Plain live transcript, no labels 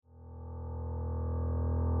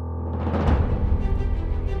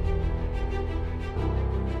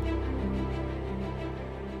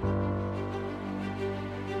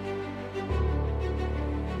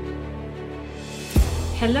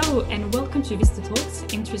Hello and welcome to Vista Talks,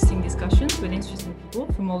 interesting discussions with interesting people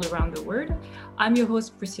from all around the world. I'm your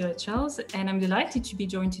host, Priscilla Charles, and I'm delighted to be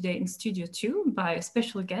joined today in Studio 2 by a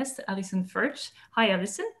special guest, Alison Furch. Hi,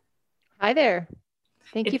 Alison. Hi there.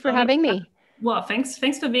 Thank you It's for having me. Well, thanks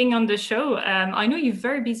for being on the show. I know you're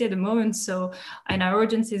very busy at the moment, and our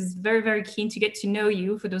audience is very, very keen to get to know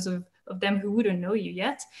you, for those of them who wouldn't know you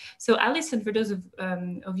yet. So Alison, for those of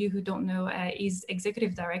you who don't know, is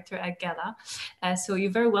Executive Director at Gala. So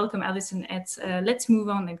you're very welcome, Alison. Let's move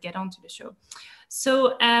on and get on to the show.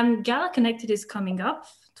 So Gala Connected is coming up,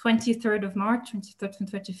 23rd of March, 23rd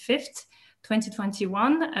and 25th.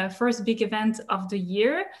 2021, first big event of the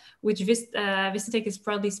year, which Vistatech is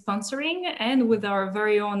proudly sponsoring, and with our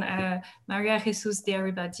very own Maria Jesus de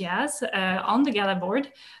Arriba Diaz on the Gala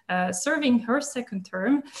board, serving her second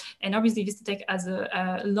term. And obviously Vistatech has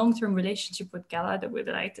a long-term relationship with Gala that we're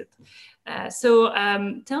delighted. So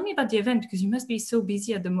tell me about the event, because you must be so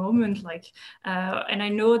busy at the moment. And I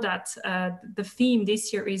know that the theme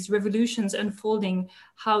this year is Revolutions Unfolding,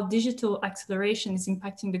 how digital acceleration is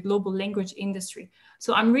impacting the global language industry.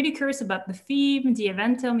 So I'm really curious about the theme, the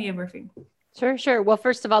event. Tell me everything. Sure. Well,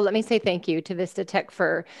 first of all, let me say thank you to Vistatech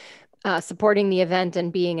for supporting the event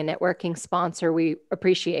and being a networking sponsor. We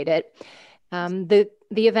appreciate it. The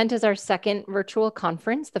event is our second virtual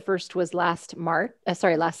conference. The first was last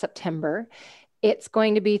September. It's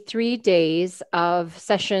going to be 3 days of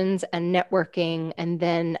sessions and networking, and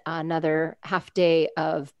then another half day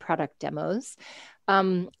of product demos.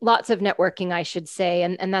 Lots of networking, I should say,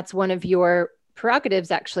 and that's one of your prerogatives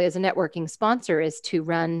actually as a networking sponsor, is to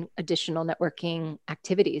run additional networking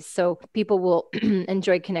activities. So people will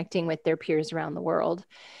enjoy connecting with their peers around the world.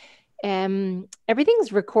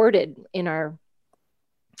 Everything's recorded in our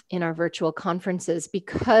virtual conferences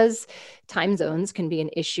because time zones can be an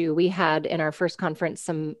issue. We had in our first conference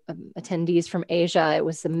some attendees from Asia. It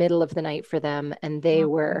was the middle of the night for them, and they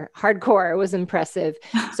were hardcore. It was impressive.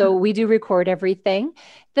 So we do record everything.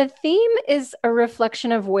 The theme is a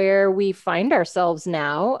reflection of where we find ourselves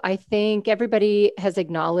now. I think everybody has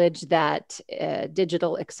acknowledged that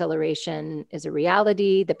digital acceleration is a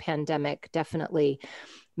reality. The pandemic definitely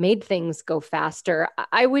made things go faster.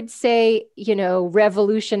 I would say,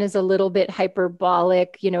 revolution is a little bit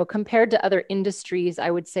hyperbolic, compared to other industries. I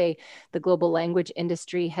would say the global language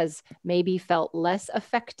industry has maybe felt less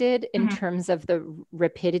affected in terms of the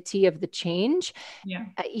rapidity of the change. Yeah.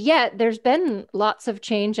 Yet there's been lots of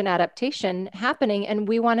change and adaptation happening, and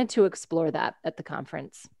we wanted to explore that at the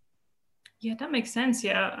conference. Yeah, that makes sense.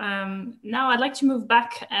 Yeah. Now I'd like to move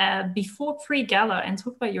back before pre-Gala and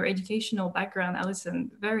talk about your educational background, Alison.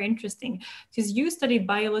 Very interesting, because you studied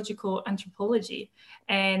biological anthropology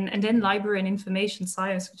and then library and information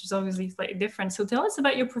science, which is obviously slightly different. So tell us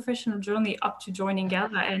about your professional journey up to joining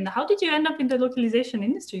Gala, and how did you end up in the localization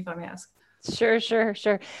industry, if I may ask? Sure.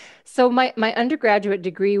 So my undergraduate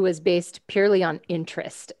degree was based purely on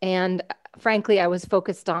interest. And frankly, I was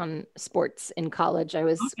focused on sports in college. I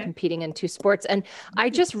was competing in 2 sports, and I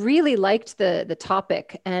just really liked the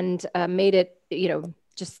topic and made it,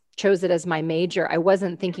 just chose it as my major. I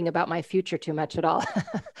wasn't thinking about my future too much at all.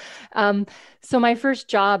 So my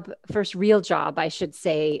first real job, I should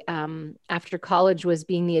say, after college was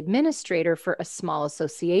being the administrator for a small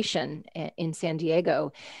association in San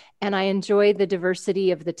Diego. And I enjoyed the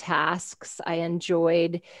diversity of the tasks. I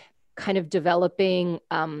enjoyed kind of developing,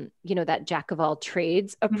 that jack of all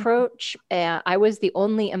trades approach. I was the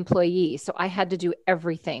only employee, so I had to do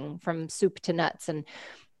everything from soup to nuts. And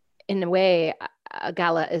in a way,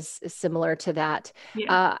 Gala is similar to that.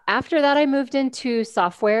 Yeah. After that, I moved into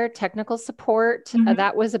software technical support.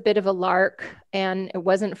 That was a bit of a lark, and it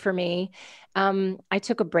wasn't for me. I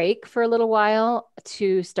took a break for a little while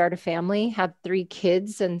to start a family, had 3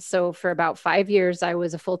 kids. And so for about 5 years, I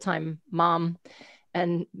was a full-time mom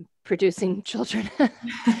and producing children.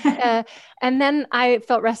 And then I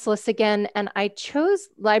felt restless again, and I chose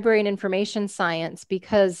library and information science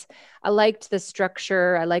because I liked the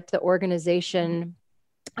structure, I liked the organization,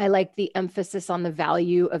 I liked the emphasis on the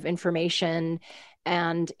value of information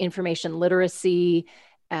and information literacy.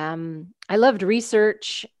 I loved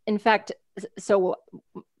research. In fact, so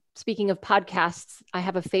speaking of podcasts, I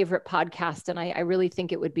have a favorite podcast, and I really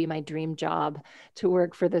think it would be my dream job to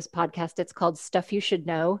work for this podcast. It's called Stuff You Should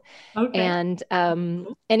Know. Okay. And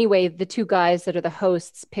anyway, the 2 guys that are the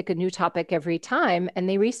hosts pick a new topic every time, and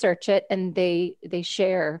they research it, and they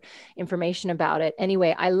share information about it.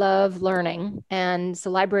 Anyway, I love learning. And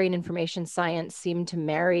so library and information science seemed to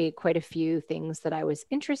marry quite a few things that I was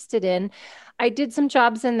interested in. I did some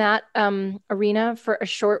jobs in that arena for a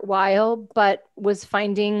short while, but was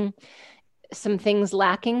finding some things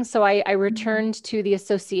lacking. So I returned to the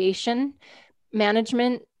association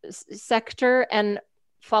management sector, and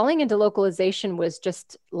falling into localization was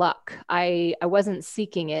just luck. I wasn't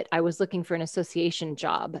seeking it. I was looking for an association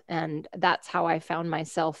job, and that's how I found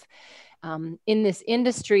myself in this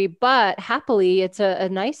industry. But happily, it's a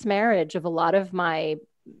nice marriage of a lot of my,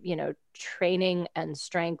 training and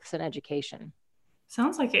strengths and education.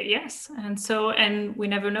 Sounds like it, yes. And so, and we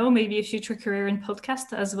never know, maybe a future career in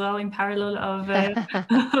podcast as well, in parallel of,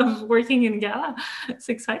 of working in Gala. It's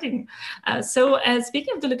exciting.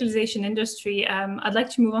 Speaking of the localization industry, I'd like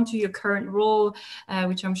to move on to your current role,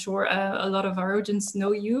 which I'm sure a lot of our audience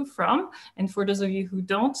know you from. And for those of you who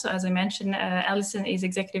don't, so as I mentioned, Alison is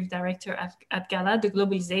Executive Director at Gala, the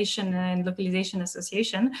Globalization and Localization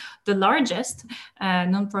Association, the largest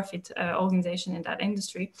nonprofit organization in that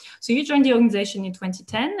industry. So you joined the organization in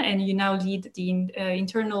 2010, and you now lead the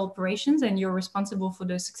internal operations, and you're responsible for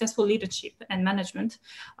the successful leadership and management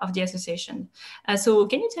of the association. So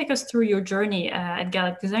can you take us through your journey at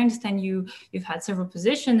Gala? Because I understand you've had several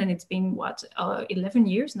positions, and it's been, 11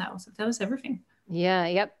 years now. So tell us everything. Yeah,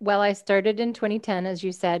 yep. Well, I started in 2010, as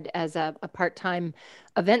you said, as a part-time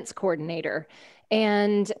events coordinator.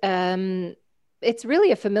 And it's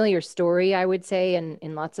really a familiar story, I would say,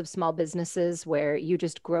 in lots of small businesses where you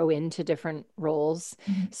just grow into different roles.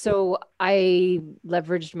 Mm-hmm. So I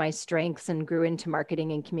leveraged my strengths and grew into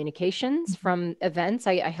marketing and communications from events.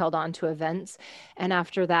 I held on to events. And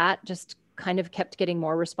after that, just kind of kept getting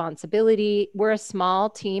more responsibility. We're a small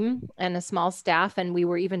team and a small staff, and we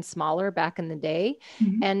were even smaller back in the day.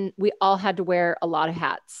 Mm-hmm. And we all had to wear a lot of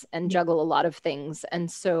hats and juggle a lot of things. And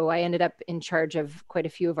so I ended up in charge of quite a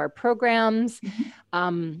few of our programs.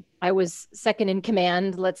 Mm-hmm. I was second in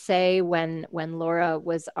command, let's say, when Laura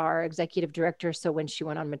was our executive director. So when she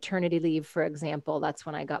went on maternity leave, for example, that's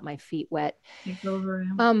when I got my feet wet.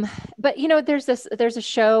 But there's a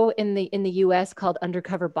show in the US called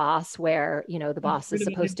Undercover Boss, where the boss is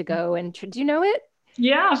supposed to go and do you know it?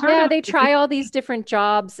 Yeah, they try all these different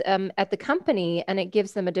jobs at the company, and it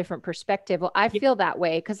gives them a different perspective. Well, I feel that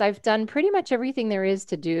way because I've done pretty much everything there is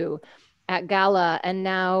to do at Gala, and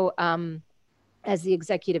now as the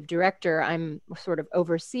executive director, I'm sort of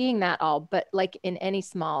overseeing that all. But like in any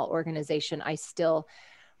small organization, I still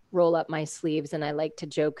roll up my sleeves, and I like to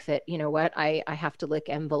joke that, I have to lick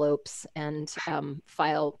envelopes and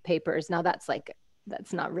file papers. Now that's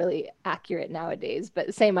not really accurate nowadays,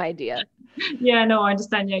 but same idea. Yeah, no, I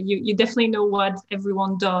understand. Yeah, you definitely know what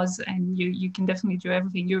everyone does, and you can definitely do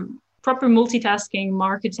everything. You're proper multitasking,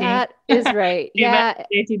 marketing. That is right. Yeah.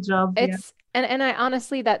 Job. It's, and I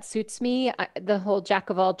honestly, that suits me. The whole jack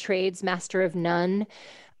of all trades, master of none.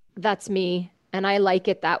 That's me. And I like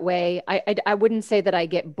it that way. I wouldn't say that I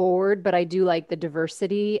get bored, but I do like the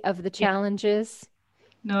diversity of the challenges.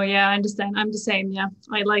 No, yeah, I understand. I'm the same. Yeah.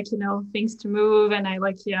 I like, things to move, and I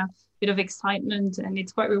like, a bit of excitement, and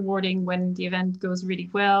it's quite rewarding when the event goes really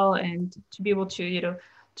well, and to be able to,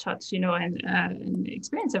 touch, and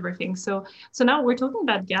experience everything. So now we're talking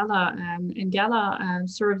about Gala, and Gala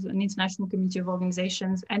serves an international community of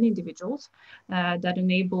organizations and individuals that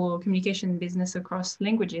enable communication and business across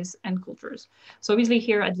languages and cultures. So obviously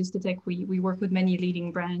here at Vistatech, we work with many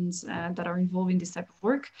leading brands that are involved in this type of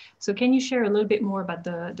work. So can you share a little bit more about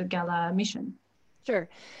the Gala mission? Sure.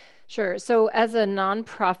 So as a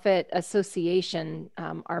nonprofit association,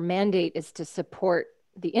 our mandate is to support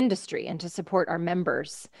the industry and to support our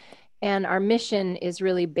members. And our mission is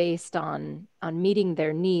really based on meeting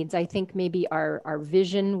their needs. I think maybe our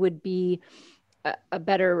vision would be a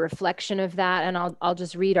better reflection of that. And I'll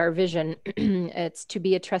just read our vision. It's to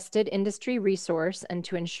be a trusted industry resource and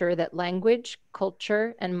to ensure that language,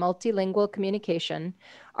 culture, and multilingual communication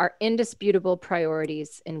are indisputable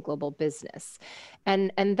priorities in global business.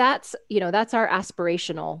 And that's our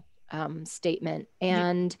aspirational statement.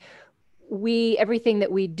 And everything that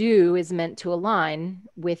we do is meant to align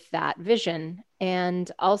with that vision. And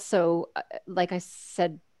also, like I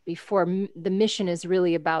said before, the mission is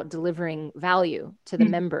really about delivering value to the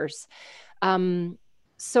members.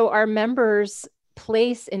 So our members'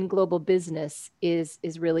 place in global business is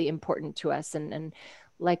really important to us. And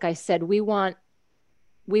like I said, we want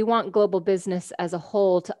global business as a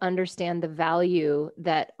whole to understand the value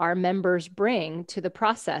that our members bring to the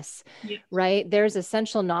process, right? There's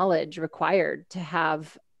essential knowledge required to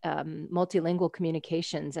have multilingual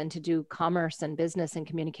communications and to do commerce and business and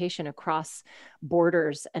communication across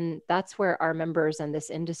borders. And that's where our members and this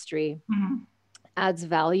industry adds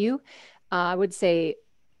value. I would say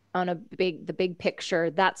on the big picture,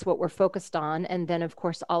 that's what we're focused on. And then of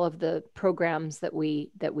course, all of the programs that we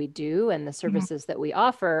do and the services that we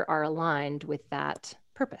offer are aligned with that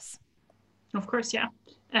purpose. Of course, yeah,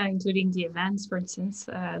 including the events, for instance,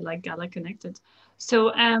 like Gala Connected.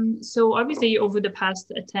 So, so obviously, over the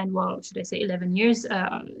past 10, well, should I say 11 years,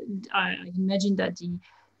 I imagine that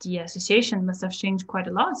the association must have changed quite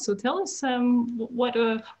a lot. So, tell us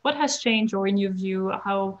what has changed, or in your view,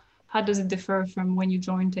 how does it differ from when you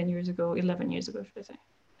joined 10 years ago, 11 years ago, should I say?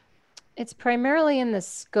 It's primarily in the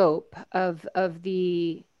scope of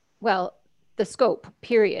well, the scope,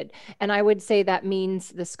 period. And I would say that means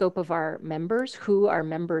the scope of our members, who our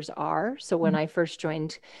members are. So when I first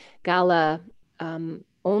joined Gala,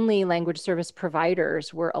 only language service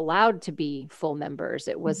providers were allowed to be full members.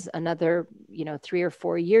 It was another, 3 or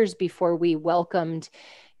 4 years before we welcomed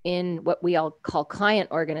in what we all call client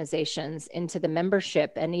organizations into the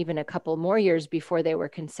membership, and even a couple more years before they were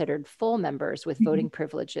considered full members with voting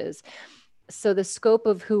privileges. So the scope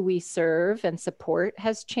of who we serve and support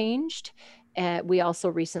has changed. We also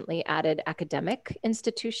recently added academic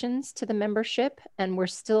institutions to the membership, and we're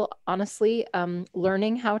still honestly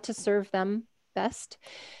learning how to serve them best.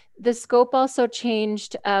 The scope also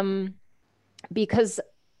changed because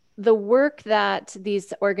the work that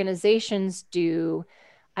these organizations do,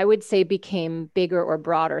 I would say, became bigger or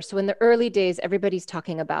broader. So in the early days, everybody's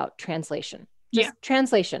talking about translation. Just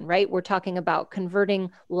translation, right? We're talking about converting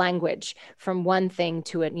language from one thing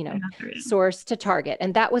to a, source to target.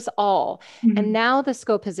 And that was all. And now the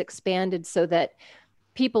scope has expanded so that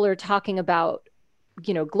people are talking about,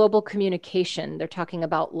 global communication. They're talking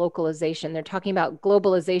about localization. They're talking about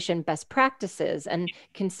globalization best practices and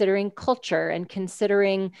considering culture and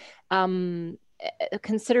considering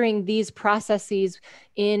these processes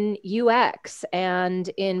in UX and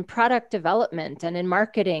in product development and in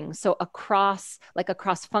marketing. So a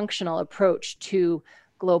cross-functional approach to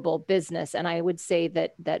global business. And I would say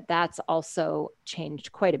that's also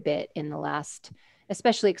changed quite a bit in the last,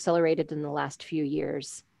 especially accelerated in the last few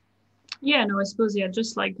years. Yeah, no, I suppose, yeah,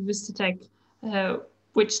 just like Vistatech,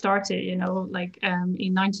 which started, in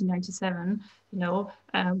 1997,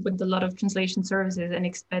 with a lot of translation services and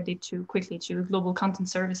expanded to quickly to global content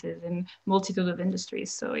services in multitude of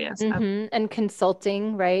industries. So yes. And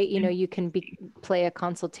consulting, right? You can play a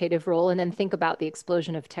consultative role, and then think about the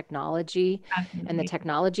explosion of technology and the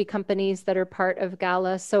technology companies that are part of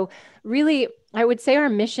Gala. So really, I would say our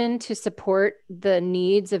mission to support the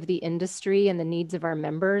needs of the industry and the needs of our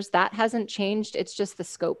members, that hasn't changed. It's just the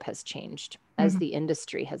scope has changed as the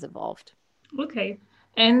industry has evolved. Okay.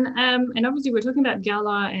 And obviously we're talking about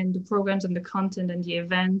Gala and the programs and the content and the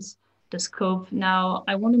events, the scope. Now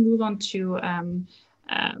I want to move on to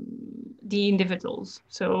the individuals.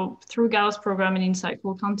 So through Gala's program and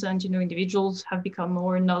insightful content, individuals have become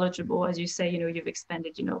more knowledgeable. As you say, you've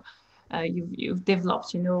expanded, you've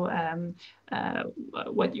developed,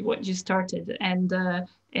 what you started, and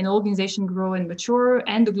an organization grow and mature,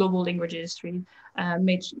 and the global language industry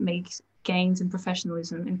makes gains in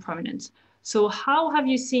professionalism and prominence. So how have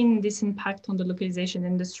you seen this impact on the localization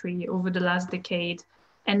industry over the last decade,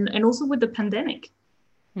 and also with the pandemic?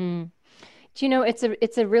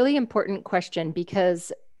 It's a really important question,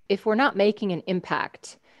 because if we're not making an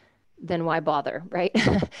impact, then why bother, right?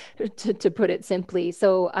 to put it simply.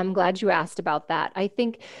 So I'm glad you asked about that. I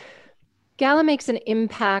think Gala makes an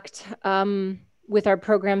impact with our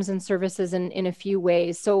programs and services in a few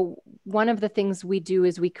ways. So one of the things we do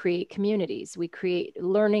is we create communities. We create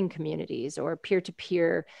learning communities or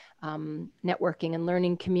peer-to-peer networking and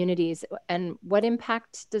learning communities. And what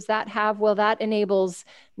impact does that have? Well, that enables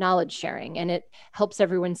knowledge sharing, and it helps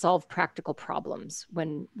everyone solve practical problems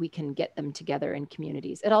when we can get them together in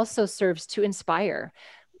communities. It also serves to inspire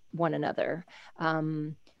one another.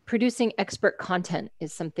 Producing expert content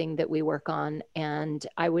is something that we work on. And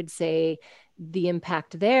I would say the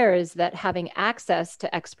impact there is that having access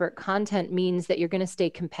to expert content means that you're going to stay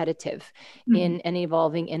competitive in an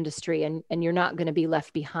evolving industry, and you're not going to be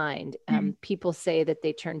left behind. People say that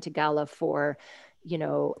they turn to Gala for,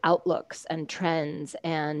 outlooks and trends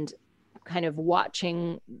and kind of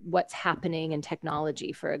watching what's happening in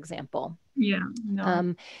technology, for example. Yeah.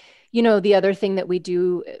 No. The other thing that we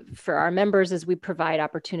do for our members is we provide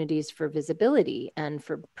opportunities for visibility and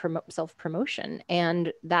for self-promotion.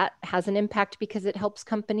 And that has an impact because it helps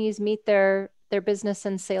companies meet their business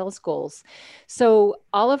and sales goals. So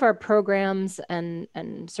all of our programs and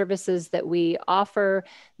services that we offer,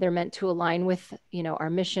 they're meant to align with, our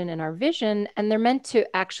mission and our vision, and they're meant to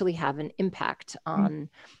actually have an impact on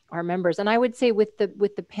our members. And I would say with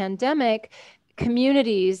the pandemic,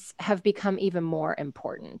 communities have become even more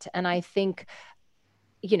important. And I think,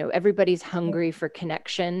 everybody's hungry for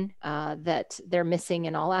connection that they're missing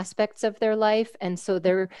in all aspects of their life. And so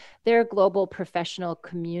their global professional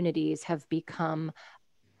communities have become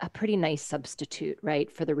a pretty nice substitute,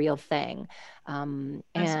 right, for the real thing.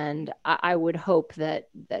 And I would hope that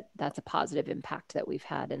that's a positive impact that we've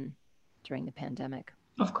had during the pandemic.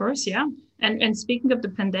 Of course, yeah. And speaking of the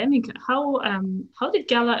pandemic, how did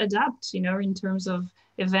Gala adapt, in terms of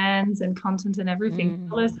events and content and everything?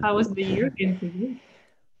 Tell us, how was the year been for you?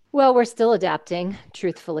 Well, we're still adapting,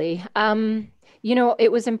 truthfully.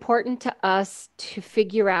 It was important to us to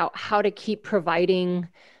figure out how to keep providing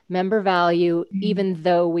member value, even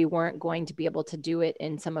though we weren't going to be able to do it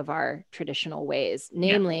in some of our traditional ways,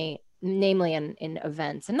 namely in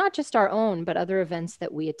events, and not just our own, but other events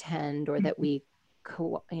that we attend or that we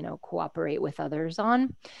cooperate with others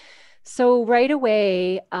on. So right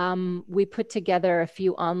away, we put together a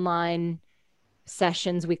few online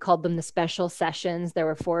sessions. We called them the special sessions. There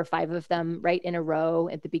were 4 or 5 of them right in a row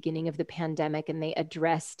at the beginning of the pandemic, and they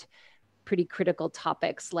addressed pretty critical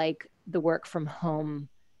topics like the work from home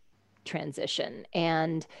transition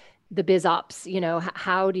and the biz ops.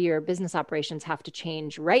 How do your business operations have to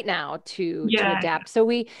change right now to adapt? So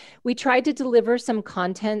we tried to deliver some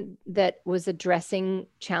content that was addressing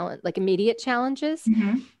immediate challenges.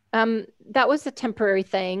 That was a temporary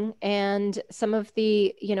thing. And some of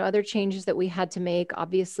the, other changes that we had to make,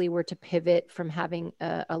 obviously, were to pivot from having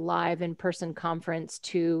a live in-person conference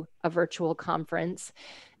to a virtual conference.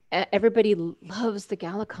 Everybody loves the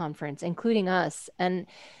Gala conference, including us. And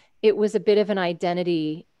it was a bit of an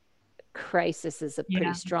identity crisis, is a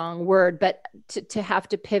pretty strong word, but to have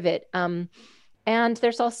to pivot. And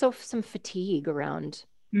there's also some fatigue around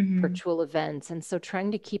virtual events. And so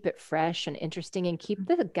trying to keep it fresh and interesting and keep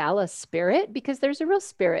the Gala spirit, because there's a real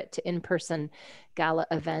spirit to in-person Gala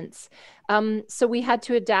events. So we had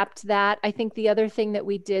to adapt that. I think the other thing that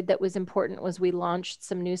we did that was important was we launched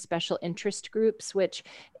some new special interest groups, which,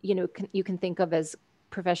 you can think of as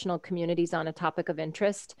professional communities on a topic of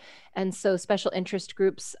interest. And so special interest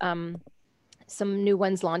groups, some new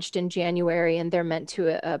ones launched in January, and they're meant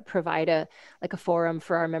to provide a forum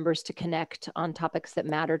for our members to connect on topics that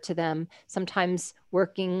matter to them, sometimes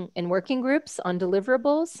working in working groups on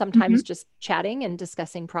deliverables, sometimes just chatting and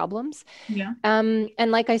discussing problems. And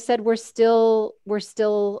like I said, we're still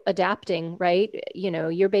adapting, right?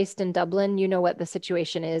 You're based in Dublin, what the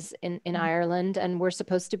situation is in Ireland, and we're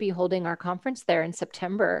supposed to be holding our conference there in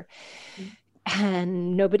September.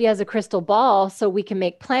 And nobody has a crystal ball, so we can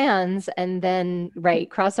make plans and then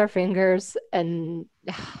cross our fingers and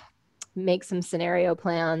make some scenario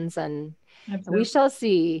plans, and we shall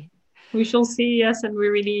see. We shall see, yes, and we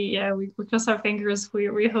really, we cross our fingers.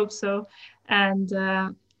 We hope so. And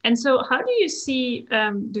so, how do you see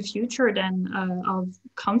the future then of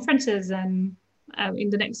conferences, and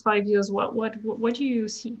in the next 5 years? What do you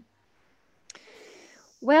see?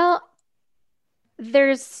 Well,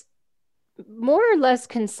 there's more or less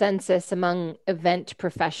consensus among event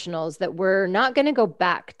professionals that we're not going to go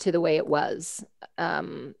back to the way it was.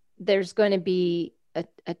 There's going to be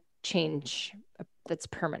a change that's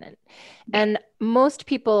permanent. And most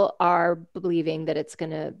people are believing that it's going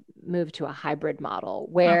to move to a hybrid model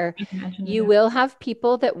where you will have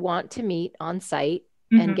people that want to meet on site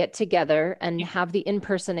and get together and have the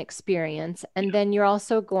in-person experience. And then you're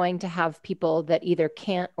also going to have people that either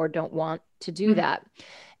can't or don't want to do that.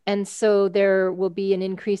 And so there will be an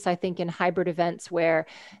increase, I think, in hybrid events where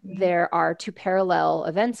there are 2 parallel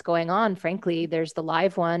events going on. Frankly, there's the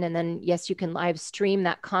live one, and then, yes, you can live stream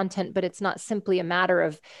that content, but it's not simply a matter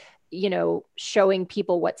of, showing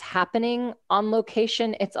people what's happening on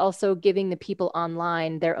location. It's also giving the people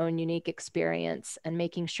online their own unique experience and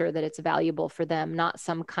making sure that it's valuable for them, not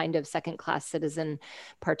some kind of second-class citizen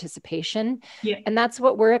participation. And that's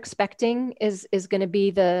what we're expecting is going to be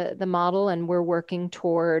the model. And we're working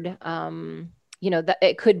toward, that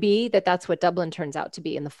it could be that's what Dublin turns out to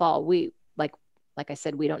be in the fall. We, like I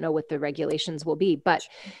said, we don't know what the regulations will be, but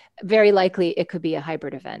very likely it could be a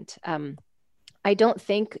hybrid event. I don't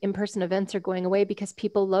think in-person events are going away because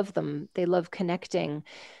people love them. They love connecting.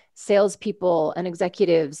 Salespeople and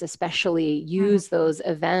executives especially use those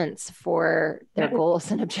events for their goals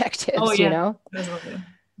and objectives, Yeah.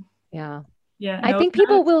 I think they're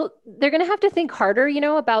going to have to think harder,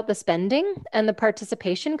 about the spending and the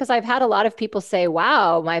participation, because I've had a lot of people say,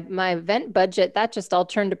 wow, my event budget, that just all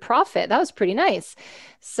turned to profit. That was pretty nice.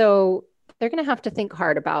 So they're going to have to think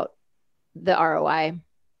hard about the ROI.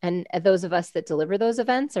 And those of us that deliver those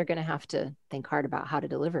events are going to have to think hard about how to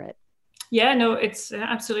deliver it. Yeah, no, it's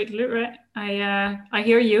absolutely right. I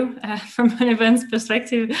hear you. From an events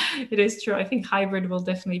perspective, it is true. I think hybrid will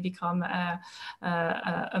definitely become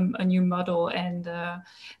a new model, and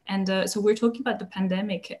so we're talking about the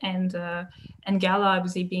pandemic and Gala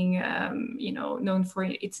obviously being known for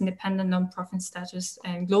its independent nonprofit status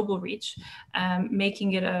and global reach,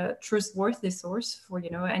 making it a trustworthy source for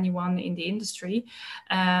anyone in the industry.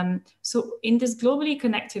 So in this globally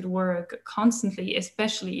connected work, constantly,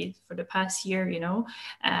 especially for the past year,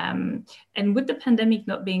 and with the pandemic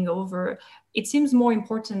not being over, it seems more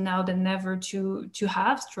important now than ever to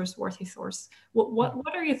have trustworthy source.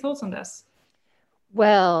 What are your thoughts on this?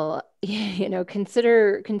 Well,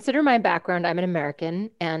 consider my background. I'm an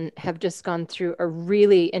American and have just gone through a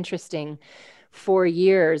really interesting 4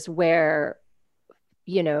 years where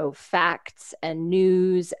facts and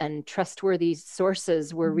news and trustworthy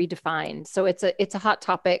sources were redefined. So it's a hot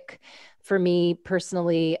topic for me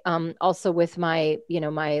personally. Also with my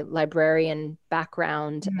librarian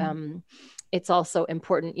background, it's also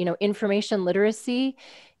important. Information literacy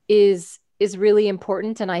is really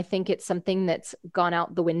important, and I think it's something that's gone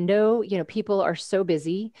out the window. People are so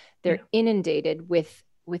busy; they're inundated with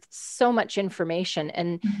so much information,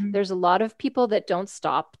 and there's a lot of people that don't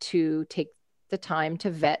stop to take the time to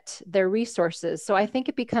vet their resources. So I think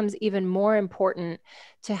it becomes even more important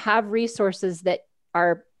to have resources that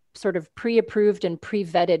are sort of pre-approved and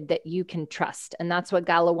pre-vetted that you can trust. And that's what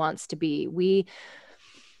Gala wants to be. We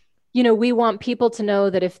want people to know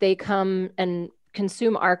that if they come and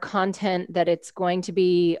consume our content, that it's going to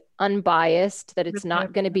be unbiased, that it's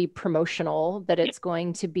not going to be promotional, that it's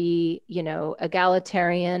going to be,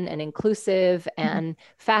 egalitarian and inclusive and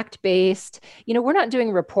fact-based. We're not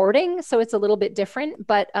doing reporting, so it's a little bit different,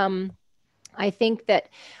 but I think that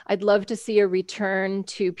I'd love to see a return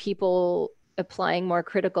to people applying more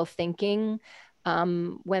critical thinking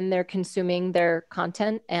when they're consuming their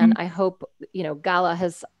content. And I hope, Gala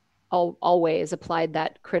has always applied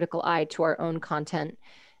that critical eye to our own content.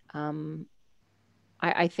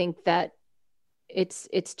 I think that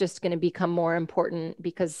it's just going to become more important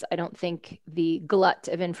because I don't think the glut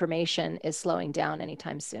of information is slowing down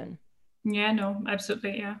anytime soon. Yeah, no,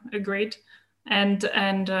 absolutely. Yeah, agreed. And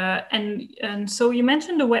so you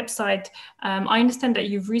mentioned the website. I understand that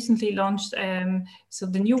you've recently launched so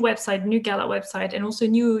the new website, new Gala website, and also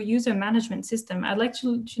new user management system. I'd like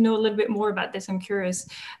to know a little bit more about this. I'm curious.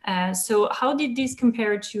 So how did these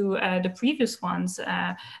compare to the previous ones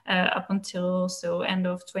up until end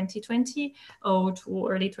of 2020 or to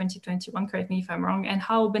early 2021? Correct me if I'm wrong. And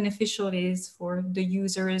how beneficial it is for the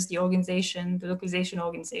users, the organization, the localization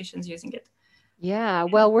organizations using it. Yeah,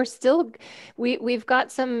 well, we've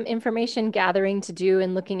got some information gathering to do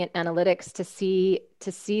and looking at analytics to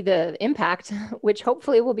see the impact, which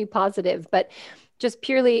hopefully will be positive. But just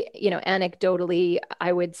purely, anecdotally,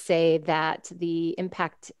 I would say that the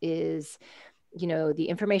impact is, the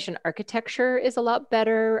information architecture is a lot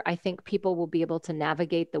better. I think people will be able to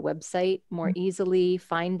navigate the website more easily,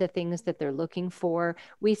 find the things that they're looking for.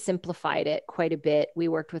 We simplified it quite a bit. We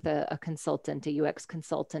worked with a consultant, a UX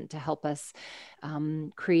consultant, to help us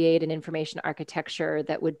create an information architecture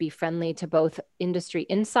that would be friendly to both industry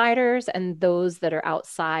insiders and those that are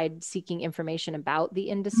outside seeking information about the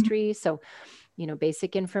industry. So,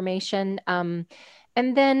 basic information. And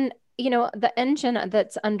then the engine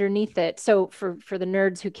that's underneath it. So for the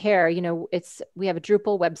nerds who care, we have a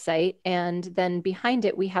Drupal website, and then behind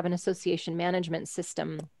it, we have an association management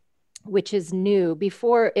system, which is new.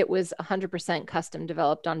 Before, it was 100% custom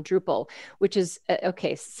developed on Drupal, which is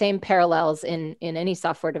okay. Same parallels in any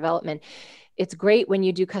software development. It's great when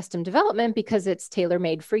you do custom development because it's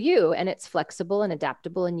tailor-made for you and it's flexible and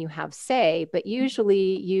adaptable and you have say, but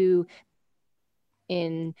usually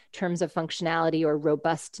in terms of functionality or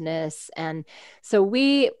robustness. And so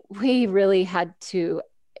we really had to,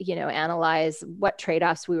 analyze what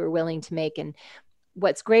trade-offs we were willing to make. And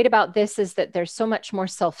what's great about this is that there's so much more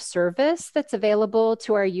self-service that's available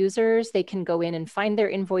to our users. They can go in and find their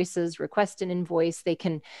invoices, request an invoice. They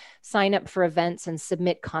can sign up for events and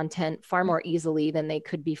submit content far more easily than they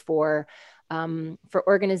could before. For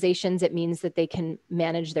organizations, it means that they can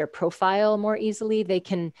manage their profile more easily. They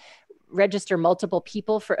can register multiple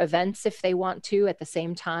people for events if they want to at the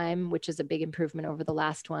same time, which is a big improvement over the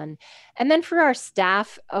last one. And then for our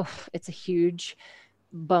staff, it's a huge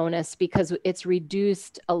bonus because it's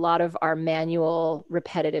reduced a lot of our manual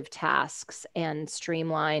repetitive tasks and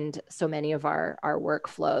streamlined so many of our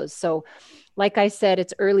workflows. So like I said,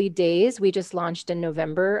 it's early days. We just launched in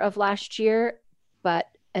November of last year,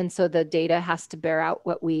 and so the data has to bear out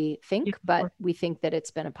what we think, but we think that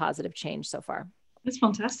it's been a positive change so far. That's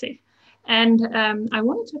fantastic. And I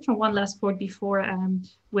want to touch on one last point before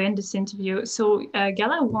we end this interview. So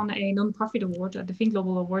Gala won a nonprofit award at the Think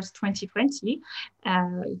Global Awards 2020.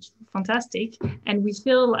 It's fantastic. And we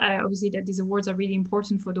feel obviously that these awards are really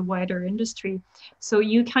important for the wider industry. So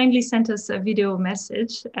you kindly sent us a video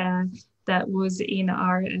message that was in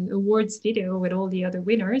our awards video with all the other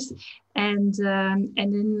winners. And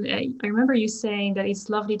then I remember you saying that it's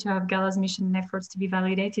lovely to have Gala's mission and efforts to be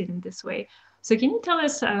validated in this way. So can you tell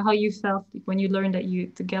us how you felt when you learned that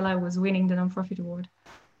the Gala was winning the nonprofit award?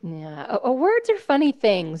 Yeah, awards are funny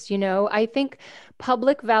things, you know. I think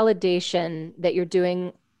public validation that you're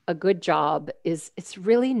doing a good job it's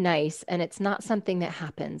really nice, and it's not something that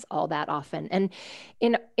happens all that often. And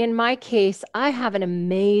in my case, I have an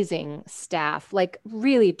amazing staff, like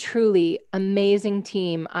really truly amazing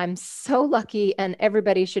team. I'm so lucky, and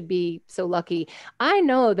everybody should be so lucky. I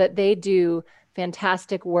know that they do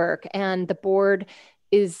fantastic work, and the board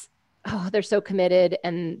is, oh, they're so committed,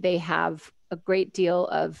 and they have a great deal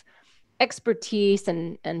of expertise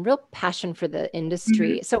and real passion for the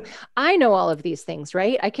industry. Mm-hmm. So I know all of these things,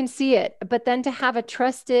 right? I can see it. But then to have a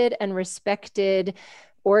trusted and respected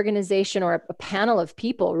organization, or a panel of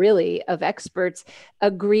people, really, of experts,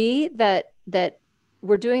 agree that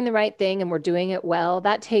we're doing the right thing and we're doing it well,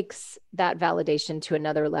 that takes that validation to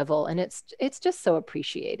another level. And it's just so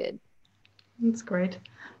appreciated. That's great.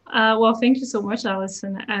 Well, thank you so much,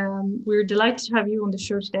 Alison. We're delighted to have you on the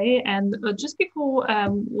show today. And just before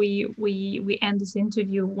we end this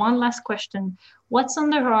interview, one last question. What's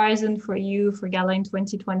on the horizon for you for Gala in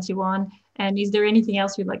 2021? And is there anything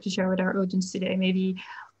else you'd like to share with our audience today? Maybe,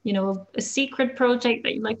 you know, a secret project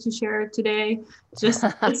that you'd like to share today, just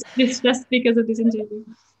because of this interview?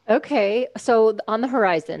 Okay. So on the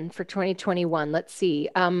horizon for 2021, let's see.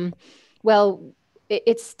 Well,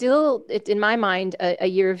 it's still, in my mind, a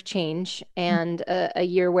year of change, and a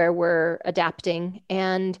year where we're adapting.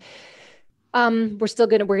 And we're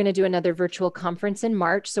going to do another virtual conference in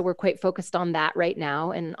March. So we're quite focused on that right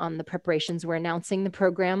now, and on the preparations. We're announcing the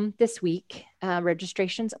program this week.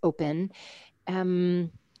 Registration's open.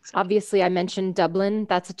 Obviously, I mentioned Dublin.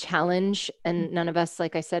 That's a challenge, and none of us,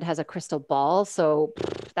 like I said, has a crystal ball. So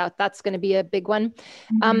that's going to be a big one.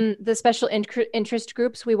 The special interest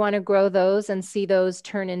groups, we want to grow those and see those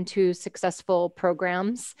turn into successful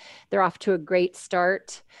programs. They're off to a great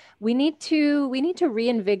start. We need to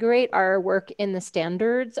reinvigorate our work in the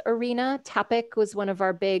standards arena. TAPIC was one of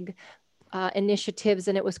our big initiatives,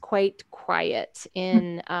 and it was quite quiet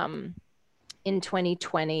in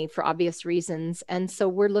 2020 for obvious reasons. And so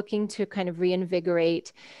we're looking to kind of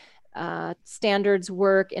reinvigorate standards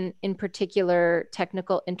work, in particular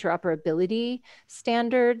technical interoperability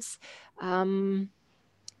standards.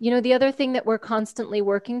 You know, the other thing that we're constantly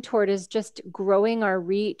working toward is just growing our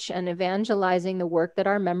reach and evangelizing the work that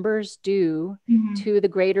our members do to the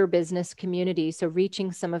greater business community. So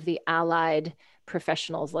reaching some of the allied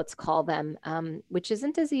professionals, let's call them, which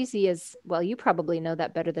isn't as easy as, well, you probably know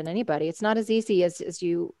that better than anybody. It's not as easy as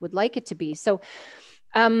you would like it to be. So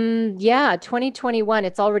yeah, 2021,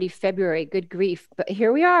 it's already February, good grief, but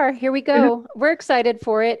here we are, here we go. We're excited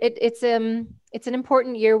for it. It's an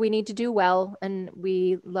important year. We need to do well, and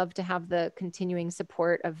we love to have the continuing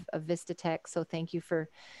support of Vistatech. So thank you for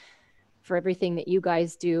everything that you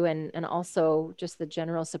guys do, and also just the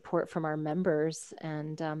general support from our members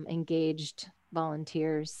and engaged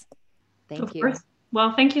volunteers. Thank you. Course.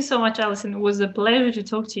 Well, thank you so much, Alison. It was a pleasure to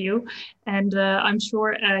talk to you, and I'm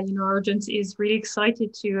sure you know, our audience is really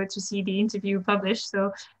excited to see the interview published.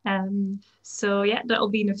 So yeah, that'll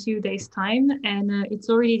be in a few days' time, and it's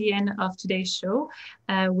already the end of today's show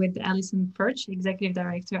with Alison Perch, Executive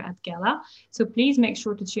Director at Gala. So please make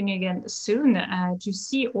sure to tune in again soon to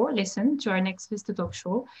see or listen to our next Vista Talk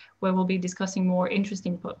show, where we'll be discussing more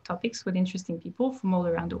interesting topics with interesting people from all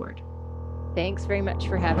around the world. Thanks very much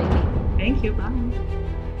for having me. Thank you.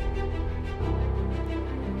 Bye.